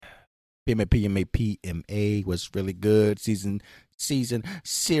PMA was really good. Season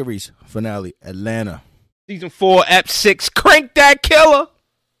series finale, Atlanta. Season 4, Ep 6, Crank That Killer.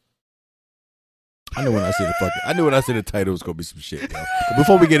 I knew when I see the title was gonna be some shit, yo. But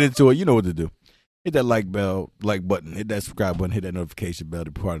before we get into it, you know what to do. Hit that like button, hit that subscribe button, hit that notification bell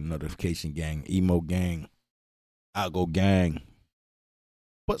to be part of the notification gang, emo gang, Algo gang.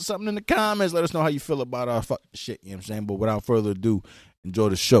 Put something in the comments. Let us know how you feel about our fucking shit, you know what I'm saying? But without further ado, enjoy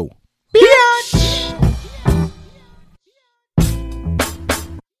the show. Bitch!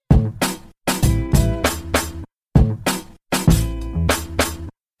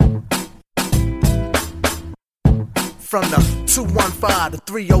 From the 215 to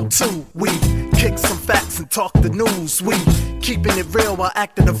 302, we kick some facts and talk the news. We keeping it real while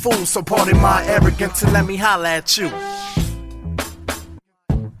acting a fool. So pardon my arrogance and let me holla at you.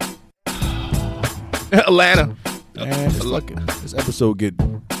 Atlanta. Man, this episode get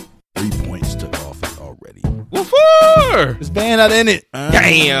 3 points took off it already. What for? This Van not in it.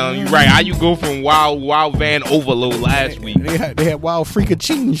 Damn, you right. How you go from wild Van overload last week? They had wild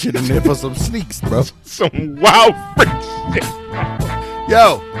freakachine shit in there for some sneaks, bro. Some wild freak shit.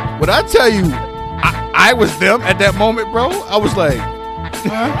 Yo, when I tell you, I was them at that moment, bro. I was like,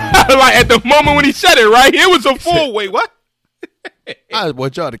 like at the moment when he said it, right? It was a full wait. What? I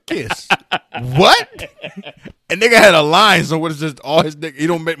want y'all to kiss. What? And nigga had a line, so what is this? All his nigga, he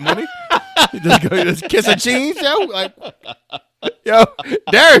don't make money. He just kiss a cheese, yo. Like, yo,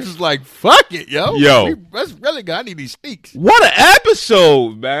 Darius is like, fuck it, yo. That's really good. I need these sneaks. What an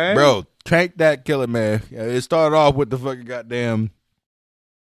episode, man, bro. Crank That Killer, man. It started off with the fucking goddamn.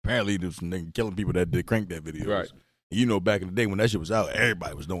 Apparently, there's some nigga killing people that did Crank That video. Right. You know, back in the day when that shit was out,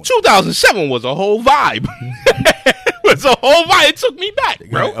 everybody was doing it. 2007 was a whole vibe. It's a whole vibe. It took me back,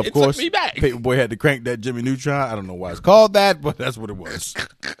 bro. Of course, took me back. Paperboy had to crank that Jimmy Neutron. I don't know why it's called that, but that's what it was.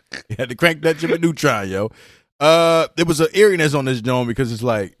 He had to crank that Jimmy Neutron, yo. There was an eeriness on this joint because it's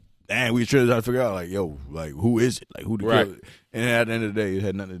like, damn, we trying to figure out, like, yo, like, who is it? Like, who the killer? And at the end of the day, it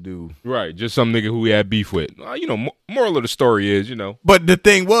had nothing to do. Right, just some nigga who we had beef with. You know, moral of the story is, you know. But the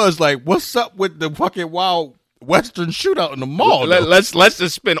thing was, like, what's up with the fucking wild Western shootout in the mall? Let's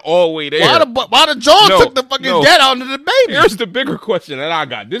just spin all the way there. Why the John took the fucking dad out into the baby? Here's the bigger question that I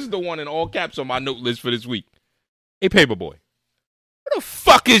got. This is the one in all caps on my note list for this week. Hey, Paperboy, where the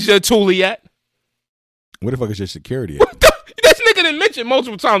fuck is your toolie at? Where the fuck is your security at? This nigga done mentioned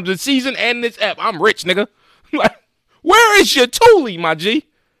multiple times this season and this app. I'm rich, nigga. Like, where is your toolie, my G?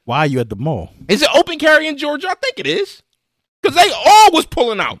 Why are you at the mall? Is it open carry in Georgia? I think it is. Because they all was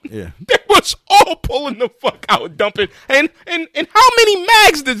pulling out. Yeah. They was all pulling the fuck out, dumping. And how many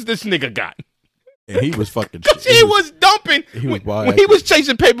mags does this nigga got? And he was fucking Because he was dumping. He was when he was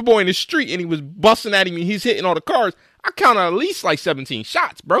chasing Paperboy in the street and he was busting at him and he's hitting all the cars, I counted at least like 17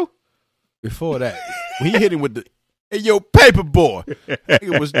 shots, bro. Before that, when he hit him with the, hey, yo, Paperboy.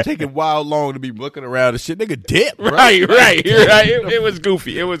 Nigga was taking wild long to be looking around and shit. Nigga dead, bro. Right. It was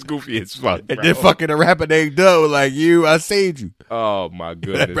goofy. It was goofy as fuck, bro. And then fucking the rapper named Doe like, I saved you. Oh, my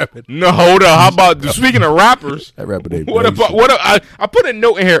goodness. No, hold up. How about, speaking of rappers. That rapper named I put a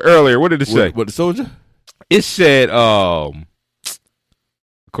note in here earlier. What did it say? What, the soldier? It said, of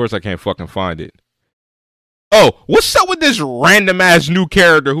course I can't fucking find it. Oh, what's up with this random ass new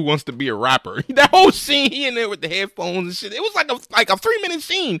character who wants to be a rapper? That whole scene, he in there with the headphones and shit. It was like a 3-minute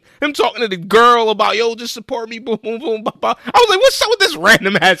scene. Him talking to the girl about, yo, just support me, boom, boom, boom, ba, ba. I was like, what's up with this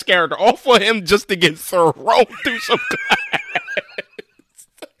random ass character? All for him just to get thrown through some class.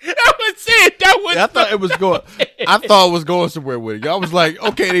 That was it. I thought it was going somewhere with it. I was like,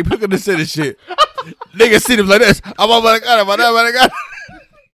 okay, they picking this in and shit. Nigga see them like this.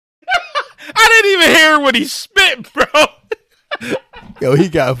 I didn't even hear what he spit, bro. Yo, he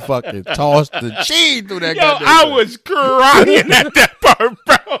got fucking tossed the cheese through that. Yo, I was crying at that part,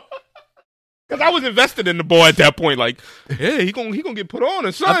 bro. Because I was invested in the boy at that point. Like, yeah, he gonna get put on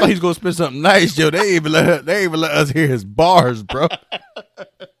or something. I thought he was gonna spit something nice, yo. They ain't even let us hear his bars, bro.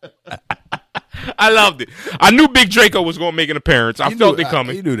 I loved it. I knew Big Draco was gonna make an appearance. I felt it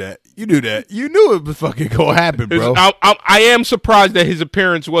coming. You knew that. You knew it was fucking gonna happen, bro. I am surprised that his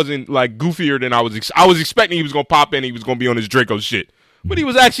appearance wasn't like goofier than I was. I was expecting he was gonna pop in. He was gonna be on his Draco shit, but he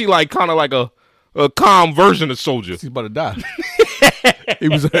was actually like kind of like a calm version of Soldier. He's about to die.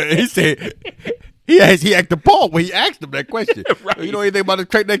 He said he acted appalled when he asked him that question. Right. You know anything about the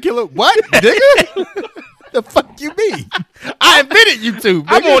Crank That Killer? What, nigga? The fuck you mean? I admitted you two.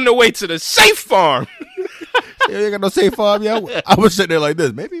 I'm on the way to the safe farm. You ain't got no safe farm, yo. I was sitting there like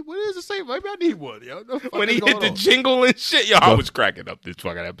this. Maybe what is a safe? Maybe I need one, yo. When he hit the jingle and shit, yo, I was cracking up this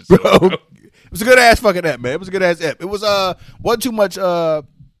fucking episode. Bro. It was a good ass fucking app, man. It was a good ass app. It was wasn't too much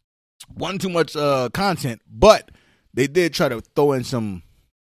wasn't too much content, but they did try to throw in some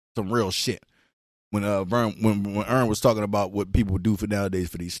real shit when when Ern was talking about what people do for nowadays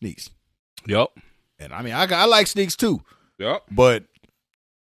for these sneaks. Yep. And I mean, I like sneaks too. Yep. But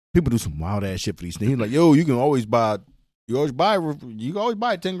people do some wild ass shit for these sneaks. He's like, yo, you can always buy 10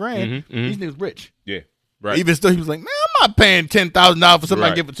 grand. These niggas rich. Yeah. Right. Even still, he was like, man, I'm not paying $10,000 for something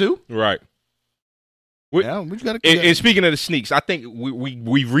I get for $2. Right. We just gotta and speaking of the sneaks, I think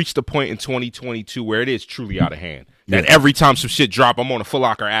we've reached a point in 2022 where it is truly out of hand. That every time some shit drop, I'm on a Foot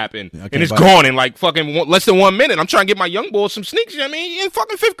Locker app and it's gone in like fucking less than 1 minute. I'm trying to get my young boys some sneaks. You know what I mean, in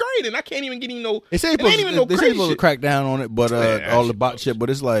fucking 5th grade, and I can't even get no. They say supposed to crack down on it, but all the bot shit. But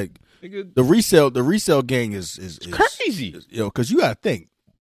it's like the resale gang is crazy. Because you gotta think,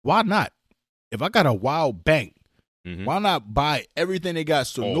 why not? If I got a wild bank. Why not buy everything they got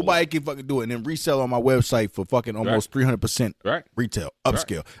so nobody can fucking do it and then resell on my website for fucking almost 300% retail,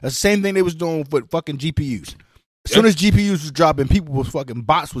 upscale. Right. That's the same thing they was doing with fucking GPUs. As soon as GPUs was dropping, people was fucking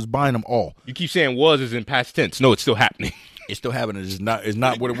bots was buying them all. You keep saying is in past tense. No, it's still happening. It's still happening. It's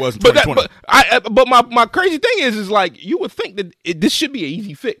not what it was in 2020. But my crazy thing is like you would think that this should be an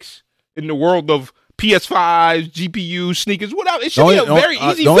easy fix in the world of PS5s, GPUs, sneakers, whatever. It should be a very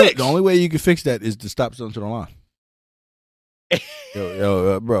easy fix. The only way you can fix that is to stop selling to the line.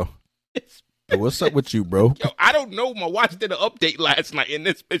 Yo, bro. What's up with you, bro? Yo, I don't know. My watch did an update last night, and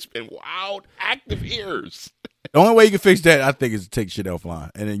it's been wild, active ears. The only way you can fix that, I think, is to take shit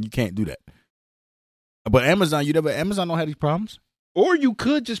offline, and then you can't do that. But Amazon don't have these problems. Or you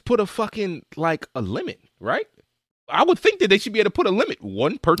could just put a fucking like a limit, right? I would think that they should be able to put a limit.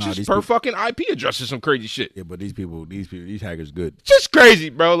 One purchase per fucking IP address or some crazy shit. Yeah, but these hackers good. Just crazy,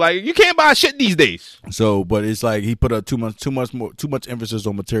 bro. Like you can't buy shit these days. So, but it's like he put up too much emphasis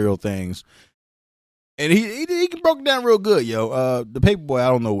on material things, and he broke it down real good, yo. The Paperboy, I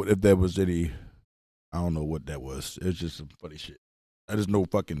don't know if there was any. I don't know what that was. It's just some funny shit. There's no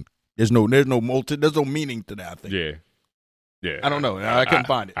meaning to that. I think. Yeah, I don't know. I couldn't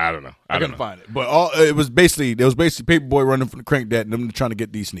find it. I don't know. I couldn't find it. But it was basically Paperboy running from the Crank Dad and them trying to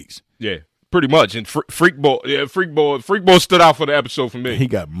get these sneaks. Yeah, pretty much. And Freak Boy stood out for the episode for me. He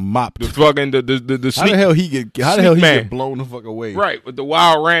got mopped. The fucking the sneak. How the hell he get blown the fuck away? Right, with the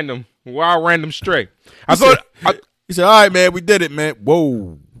wild random stray. He said, "All right, man, we did it, man."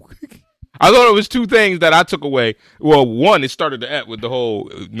 Whoa. I thought it was two things that I took away. Well, one, it started the app with the whole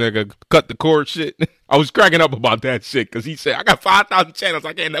nigga cut the cord shit. I was cracking up about that shit because he said, I got 5,000 channels.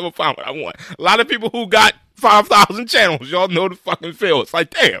 I can't never find what I want. A lot of people who got 5,000 channels, y'all know the fucking feel. It's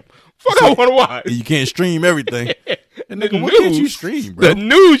like, damn, fuck, I want to watch. You can't stream everything. And nigga, what can't you stream, bro? The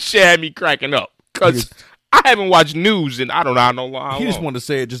news shit had me cracking up because I haven't watched news in I don't know how long. He just wanted to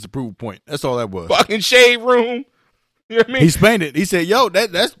say it just to prove a point. That's all that was. Fucking Shade Room. You know what I mean? He explained it. He said, "Yo,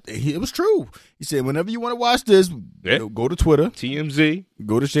 it was true." He said, "Whenever you want to watch this, go to Twitter, TMZ,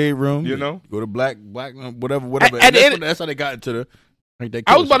 go to Shade Room, go to Black, whatever." That's how they got into the.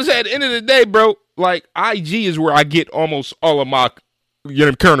 I was about to say, at the end of the day, bro, like IG is where I get almost all of my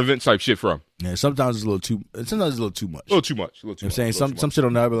current event type shit from. Yeah, sometimes it's a little too much. A little too much. I'm saying some shit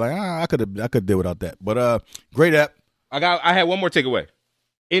on there, I'll be like, I could deal without that. But great app. I had one more takeaway.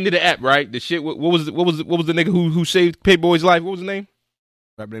 Into the app, right? The shit. What was the nigga who saved Paperboy's life? What was his name?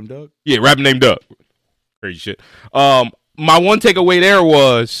 Rapper named Doug. Yeah, rapper named Doug. Crazy shit. My one takeaway there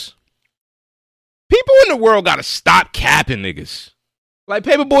was people in the world gotta stop capping niggas. Like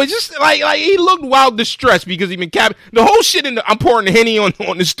Paperboy, just like he looked wild distressed because he been capping the whole shit. I'm pouring the Henny on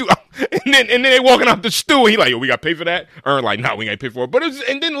the stew, and then they walking out the stew, and he like, yo, we gotta pay for that. Or like, nah, we ain't gotta pay for it. But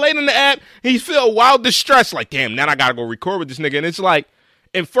and then later in the app, he feel wild distressed, like, damn, now I gotta go record with this nigga, and it's like.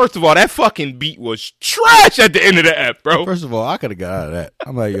 And first of all, that fucking beat was trash at the end of the app, bro. First of all, I could have got out of that.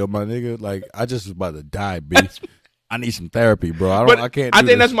 I'm like, yo, my nigga, like, I just was about to die, bitch. I need some therapy, bro. I can't. I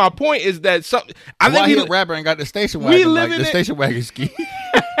think that's my point. Is that something? I think he a rapper and got the station wagon, like the station wagon ski.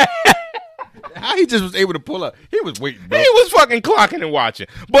 How he just was able to pull up? He was waiting, bro. He was fucking clocking and watching.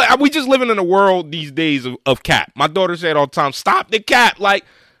 But we just living in a world these days of cap. My daughter said all the time, "Stop the cap." Like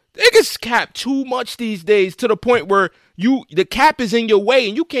niggas cap too much these days to the point where. The cap is in your way,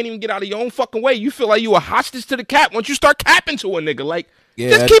 and you can't even get out of your own fucking way. You feel like you a hostage to the cap once you start capping to a nigga. Like,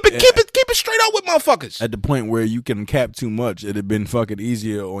 just keep it straight up with motherfuckers. At the point where you can cap too much, it'd have been fucking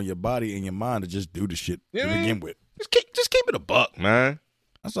easier on your body and your mind to just do the shit to begin with. Just keep it a buck, man.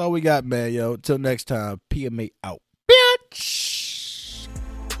 That's all we got, man, yo. Till next time, PMA out. Bitch!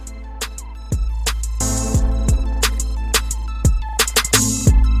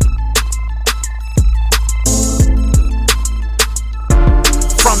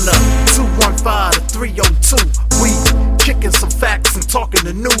 From the 215 to 302, we kicking some facts and talking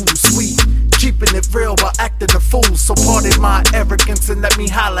the news. news. We keeping it real while acting a fool. So pardon my arrogance and let me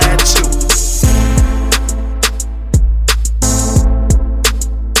holla at you.